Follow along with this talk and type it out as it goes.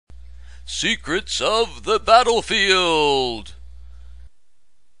Secrets of the Battlefield.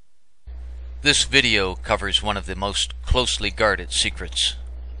 This video covers one of the most closely guarded secrets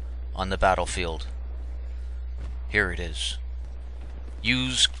on the battlefield. Here it is.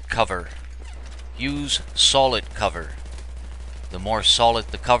 Use cover. Use solid cover. The more solid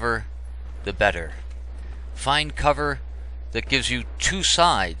the cover, the better. Find cover that gives you two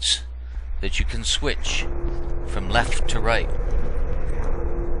sides that you can switch from left to right.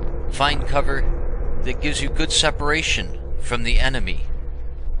 Find cover that gives you good separation from the enemy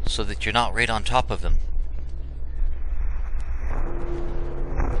so that you're not right on top of them.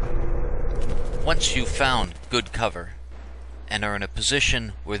 Once you've found good cover and are in a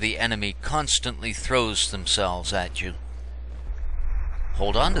position where the enemy constantly throws themselves at you,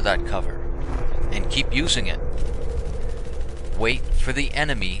 hold on to that cover and keep using it. Wait for the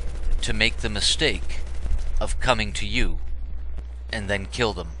enemy to make the mistake of coming to you and then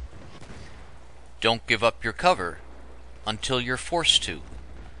kill them. Don't give up your cover until you're forced to.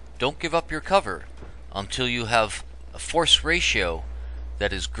 Don't give up your cover until you have a force ratio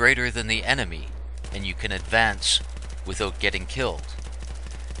that is greater than the enemy and you can advance without getting killed.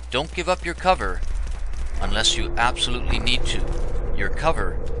 Don't give up your cover unless you absolutely need to. Your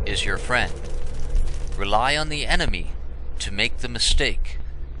cover is your friend. Rely on the enemy to make the mistake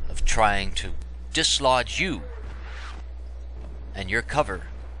of trying to dislodge you, and your cover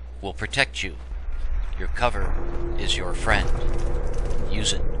will protect you. Your cover is your friend.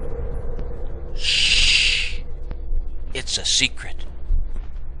 Use it. Shh! It's a secret.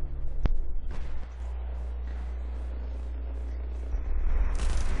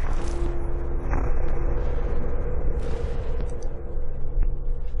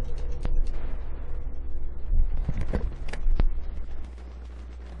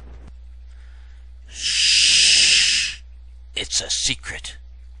 Shh! It's a secret.